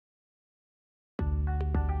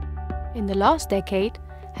In the last decade,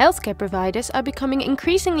 healthcare providers are becoming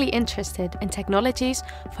increasingly interested in technologies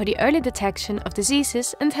for the early detection of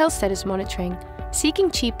diseases and health status monitoring,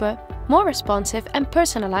 seeking cheaper, more responsive and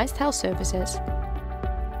personalized health services.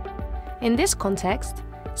 In this context,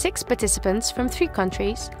 6 participants from 3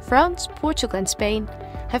 countries, France, Portugal and Spain,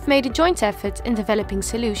 have made a joint effort in developing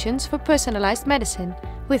solutions for personalized medicine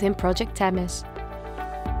within Project TEMIs.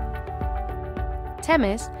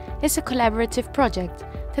 TEMIs is a collaborative project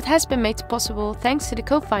that has been made possible thanks to the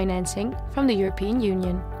co-financing from the European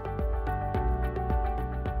Union.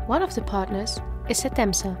 One of the partners is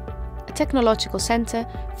TEMSA, a technological center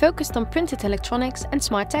focused on printed electronics and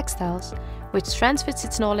smart textiles, which transfers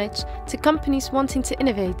its knowledge to companies wanting to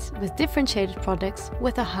innovate with differentiated products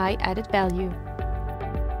with a high added value.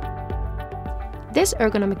 This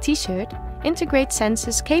ergonomic t-shirt integrates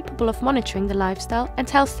sensors capable of monitoring the lifestyle and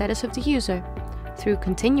health status of the user through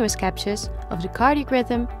continuous captures of the cardiac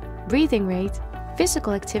rhythm, breathing rate,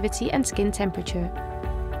 physical activity and skin temperature.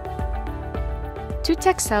 2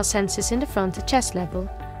 textile sensors in the front at chest level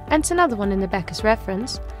and another one in the back as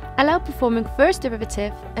reference allow performing first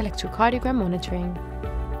derivative electrocardiogram monitoring.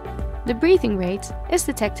 The breathing rate is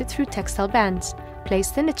detected through textile bands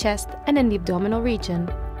placed in the chest and in the abdominal region.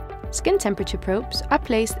 Skin temperature probes are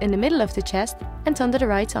placed in the middle of the chest and under the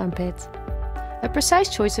right armpit. A precise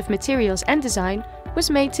choice of materials and design was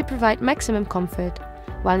made to provide maximum comfort,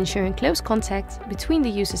 while ensuring close contact between the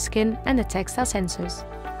user's skin and the textile sensors.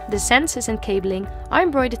 The sensors and cabling are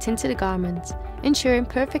embroidered into the garment, ensuring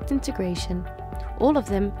perfect integration. All of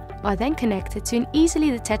them are then connected to an easily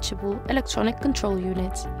detachable electronic control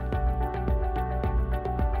unit.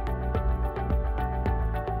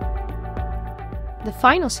 The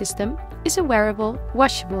final system is a wearable,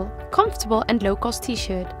 washable, comfortable and low-cost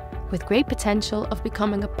t-shirt with great potential of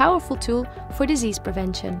becoming a powerful tool for disease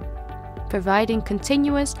prevention, providing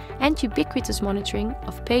continuous and ubiquitous monitoring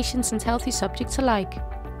of patients and healthy subjects alike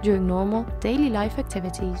during normal daily life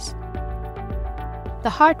activities. The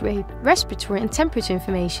heart rate, respiratory and temperature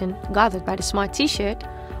information gathered by the smart t-shirt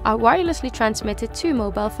are wirelessly transmitted to a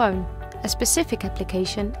mobile phone. A specific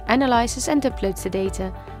application analyzes and uploads the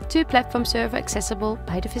data to a platform server accessible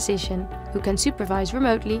by the physician, who can supervise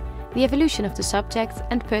remotely the evolution of the subject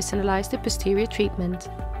and personalize the posterior treatment.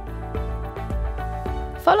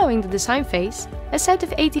 Following the design phase, a set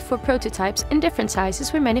of 84 prototypes in different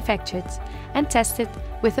sizes were manufactured and tested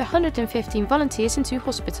with 115 volunteers in 2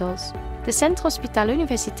 hospitals, the Centro Hospital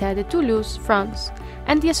Universitaire de Toulouse, France,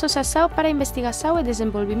 and the Associação para a Investigação e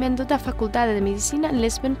Desenvolvimento da Faculdade de Medicina in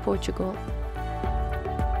Lisbon, Portugal.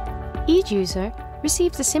 Each user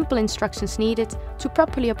received the simple instructions needed to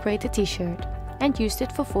properly operate the t-shirt and used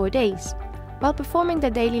it for 4 days, while performing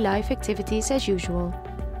their daily life activities as usual.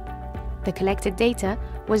 The collected data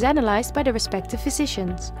was analyzed by the respective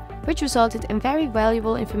physicians, which resulted in very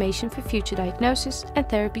valuable information for future diagnosis and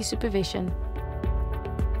therapy supervision.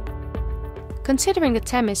 Considering the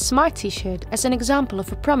TEMIs Smart T-shirt as an example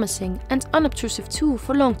of a promising and unobtrusive tool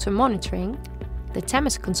for long-term monitoring, the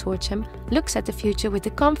TEMIs Consortium looks at the future with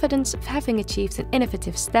the confidence of having achieved an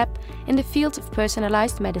innovative step in the field of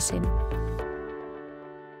personalized medicine.